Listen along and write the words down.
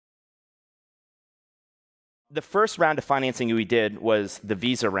The first round of financing we did was the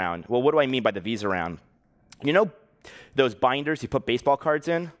Visa round. Well, what do I mean by the Visa round? You know those binders you put baseball cards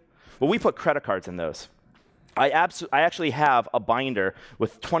in? Well, we put credit cards in those. I actually have a binder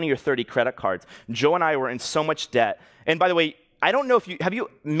with 20 or 30 credit cards. Joe and I were in so much debt. And by the way, I don't know if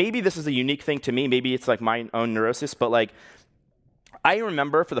maybe this is a unique thing to me. Maybe it's like my own neurosis, but like, I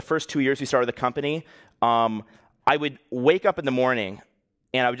remember for the first 2 years we started the company, I would wake up in the morning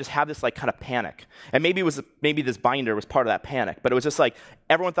and I would just have this like kind of panic. And maybe this binder was part of that panic, but it was just like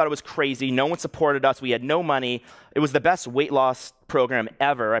everyone thought it was crazy. No one supported us. We had no money. It was the best weight loss program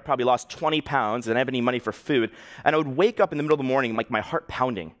ever. I probably lost 20 pounds and I didn't have any money for food. And I would wake up in the middle of the morning, like my heart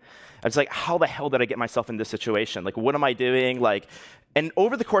pounding. I was like, how the hell did I get myself in this situation? Like, what am I doing? Like, and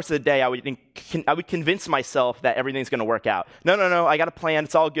over the course of the day, I would convince myself that everything's going to work out. No, I got a plan.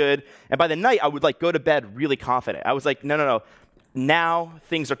 It's all good. And by the night, I would like go to bed really confident. I was like, no. Now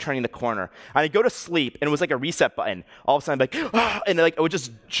things are turning the corner. And I'd go to sleep, and it was like a reset button. All of a sudden, I'd be like, oh, and like, it would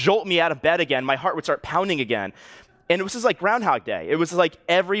just jolt me out of bed again. My heart would start pounding again. And it was just like Groundhog Day. It was like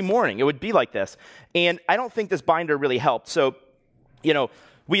every morning. It would be like this. And I don't think this binder really helped. So,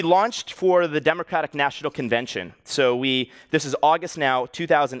 we launched for the Democratic National Convention. So this is August now,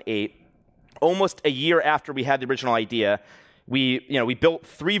 2008. Almost a year after we had the original idea, we built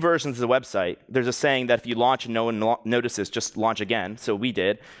 3 versions of the website. There's a saying that if you launch and no one notices, just launch again. So we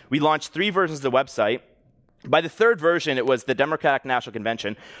did. We launched 3 versions of the website. By the 3rd version, it was the Democratic National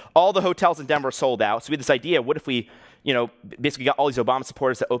Convention. All the hotels in Denver sold out. So we had this idea, what if we basically got all these Obama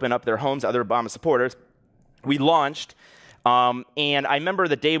supporters to open up their homes to other Obama supporters? We launched. And I remember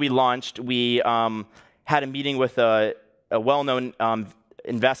the day we launched, we had a meeting with a well-known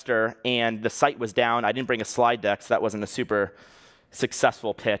investor, and the site was down. I didn't bring a slide deck, so that wasn't a super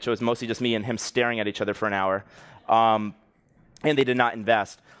successful pitch. It was mostly just me and him staring at each other for an hour. And they did not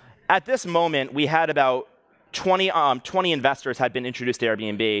invest. At this moment, we had about 20 investors had been introduced to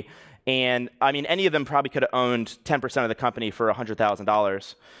Airbnb. And I mean, any of them probably could have owned 10% of the company for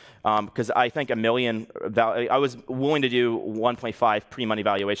 $100,000. Because I think $1 million, I was willing to do 1.5 pre-money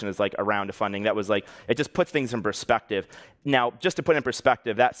valuation as like a round of funding. That was like, it just puts things in perspective. Now, just to put in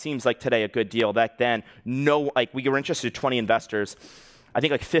perspective, that seems like today a good deal. Back then, we were interested in 20 investors. I think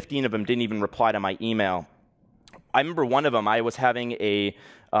like 15 of them didn't even reply to my email. I remember one of them, I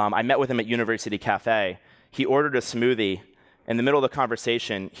met with him at University Cafe. He ordered a smoothie. In the middle of the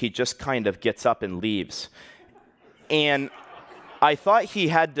conversation, he just kind of gets up and leaves. And I thought he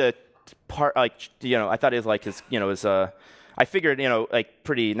had to I thought it was like I figured, like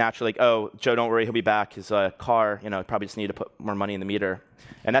pretty naturally, like, oh, Joe, don't worry, he'll be back. His car, probably just need to put more money in the meter.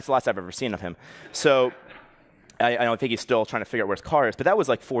 And that's the last I've ever seen of him. So I don't think he's still trying to figure out where his car is, but that was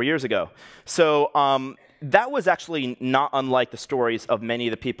like 4 years ago. So that was actually not unlike the stories of many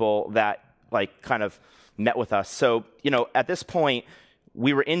of the people that like kind of met with us. So, at this point,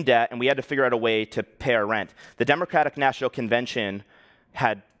 we were in debt, and we had to figure out a way to pay our rent. The Democratic National Convention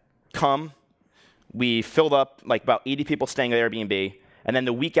had come. We filled up like about 80 people staying at Airbnb. And then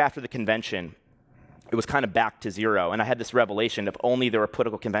the week after the convention, it was kind of back to zero. And I had this revelation, if only there were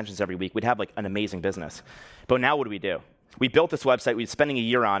political conventions every week, we'd have like an amazing business. But now what do? We built this website. We were spending a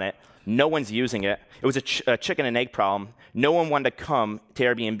year on it. No one's using it. It was a chicken and egg problem. No one wanted to come to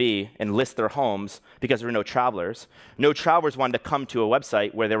Airbnb and list their homes because there were no travelers. No travelers wanted to come to a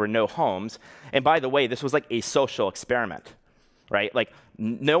website where there were no homes. And by the way, this was like a social experiment, right? Like,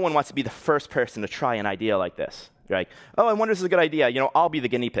 no one wants to be the first person to try an idea like this. You're like, oh, I wonder if this is a good idea. I'll be the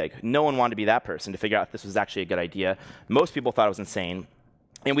guinea pig. No one wanted to be that person to figure out if this was actually a good idea. Most people thought it was insane.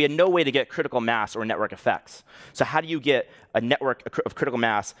 And we had no way to get critical mass or network effects. So how do you get a network of critical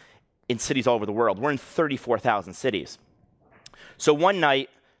mass in cities all over the world? We're in 34,000 cities. So one night,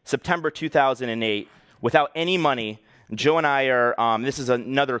 September 2008, without any money, Joe and I are, this is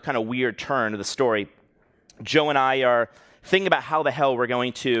another kind of weird turn of the story. Joe and I are thinking about how the hell we're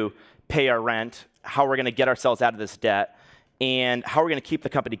going to pay our rent, how we're going to get ourselves out of this debt, and how we're going to keep the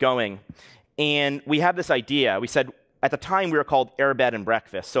company going. And we have this idea. We said, at the time, we were called Airbed and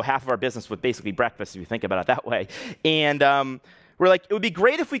Breakfast, so half of our business was basically breakfast, if you think about it that way. And we're like, it would be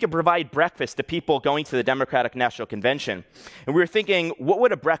great if we could provide breakfast to people going to the Democratic National Convention. And we were thinking, what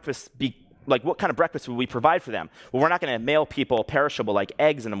would a breakfast be like? What kind of breakfast would we provide for them? Well, we're not going to mail people perishable like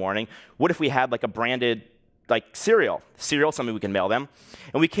eggs in the morning. What if we had like a branded like cereal, something we can mail them?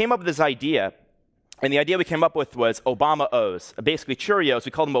 And we came up with this idea. And the idea we came up with was Obama O's, basically Cheerios.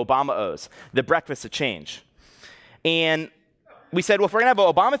 We called them Obama O's, the breakfast of change. And we said, well, if we're going to have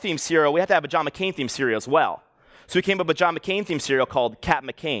an Obama-themed cereal, we have to have a John McCain-themed cereal as well. So we came up with a John McCain-themed cereal called Cat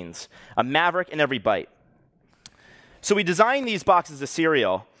McCain's, a maverick in every bite. So we designed these boxes of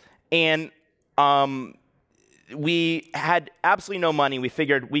cereal, and we had absolutely no money. We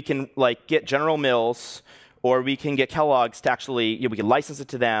figured we can like get General Mills or we can get Kellogg's to actually, we can license it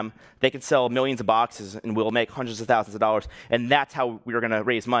to them. They can sell millions of boxes, and we'll make hundreds of thousands of dollars. And that's how we were going to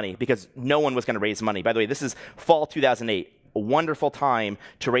raise money, because no one was going to raise money. By the way, this is fall 2008. A wonderful time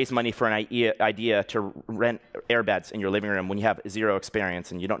to raise money for an idea to rent airbeds in your living room when you have zero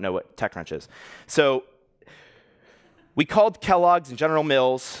experience and you don't know what TechCrunch is. So we called Kellogg's and General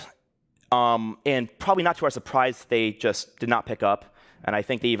Mills, and probably not to our surprise, they just did not pick up. And I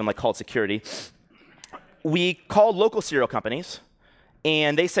think they even called security. We called local cereal companies,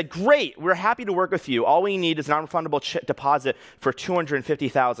 and they said, great, we're happy to work with you. All we need is a non-refundable deposit for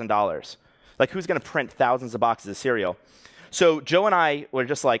 $250,000. Like, who's going to print thousands of boxes of cereal? So Joe and I were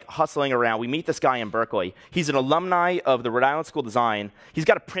just hustling around. We meet this guy in Berkeley. He's an alumni of the Rhode Island School of Design. He's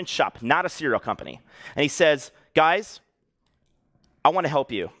got a print shop, not a cereal company. And he says, guys, I want to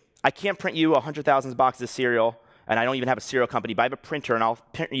help you. I can't print you 100,000 boxes of cereal, and I don't even have a cereal company, but I have a printer, and I'll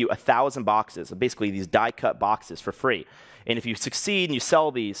print you 1,000 boxes, basically these die-cut boxes for free. And if you succeed and you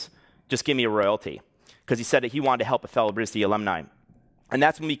sell these, just give me a royalty. Because he said that he wanted to help a fellow RISD alumni. And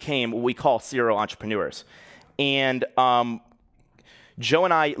that's when we became what we call serial entrepreneurs. And Joe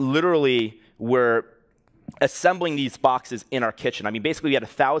and I literally were assembling these boxes in our kitchen. I mean, basically, we had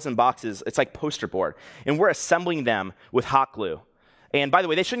 1,000 boxes. It's like poster board. And we're assembling them with hot glue. And by the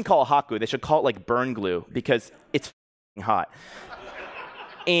way, they shouldn't call it hot glue. They should call it burn glue, because it's hot.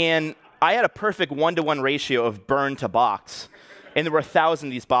 And I had a perfect 1-to-1 ratio of burn to box. And there were 1,000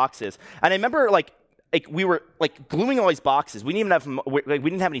 of these boxes. And I remember we were gluing all these boxes. We didn't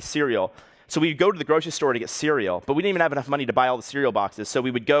have any cereal. So we'd go to the grocery store to get cereal, but we didn't even have enough money to buy all the cereal boxes. So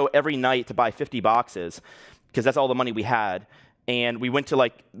we would go every night to buy 50 boxes, because that's all the money we had. And we went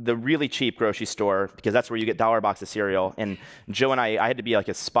to the really cheap grocery store, because that's where you get dollar box of cereal. And Joe and I had to be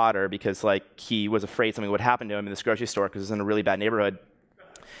a spotter, because he was afraid something would happen to him in this grocery store, because it was in a really bad neighborhood.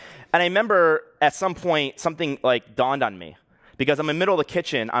 And I remember at some point something dawned on me, because I'm in the middle of the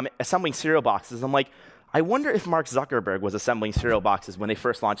kitchen, I'm assembling cereal boxes. I'm like, I wonder if Mark Zuckerberg was assembling cereal boxes when they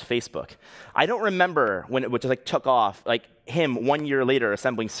first launched Facebook. I don't remember when it just took off, him 1 year later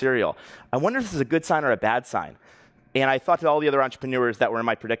assembling cereal. I wonder if this is a good sign or a bad sign. And I thought to all the other entrepreneurs that were in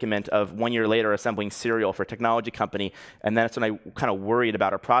my predicament of 1 year later assembling cereal for a technology company, and that's when I kind of worried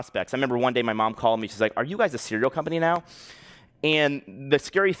about our prospects. I remember one day my mom called me. She's like, are you guys a cereal company now? And the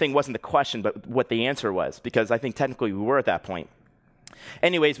scary thing wasn't the question, but what the answer was, because I think technically we were at that point.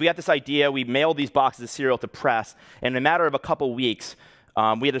 Anyways, we got this idea. We mailed these boxes of cereal to press, and in a matter of a couple weeks,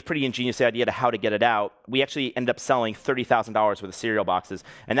 we had a pretty ingenious idea to how to get it out. We actually ended up selling $30,000 worth of cereal boxes,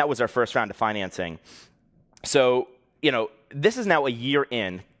 and that was our first round of financing. So, this is now a year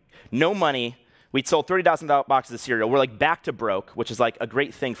in, no money. We'd sold 30,000 boxes of cereal. We're back to broke, which is a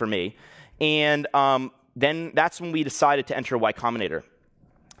great thing for me. And then that's when we decided to enter Y Combinator.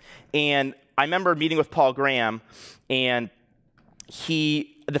 And I remember meeting with Paul Graham, and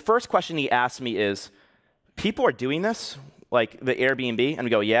the first question he asked me is, people are doing this, the AirBNB? And we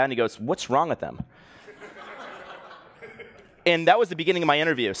go, yeah. And he goes, what's wrong with them? And that was the beginning of my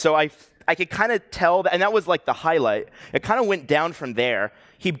interview. So I could kind of tell that, and that was the highlight. It kind of went down from there.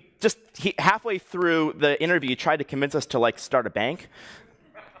 He halfway through the interview tried to convince us to start a bank,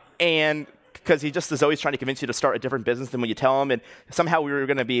 and because he just is always trying to convince you to start a different business than when you tell him, and somehow we were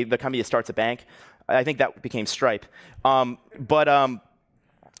going to be the company that starts a bank. I think that became Stripe. And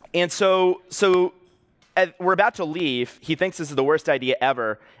so we're about to leave. He thinks this is the worst idea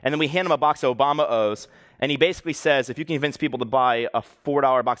ever, and then we hand him a box of Obama O's. And he basically says, if you can convince people to buy a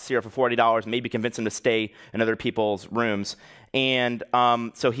 $4 box of cereal for $40, maybe convince them to stay in other people's rooms. And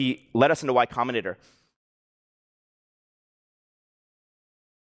so he led us into Y Combinator.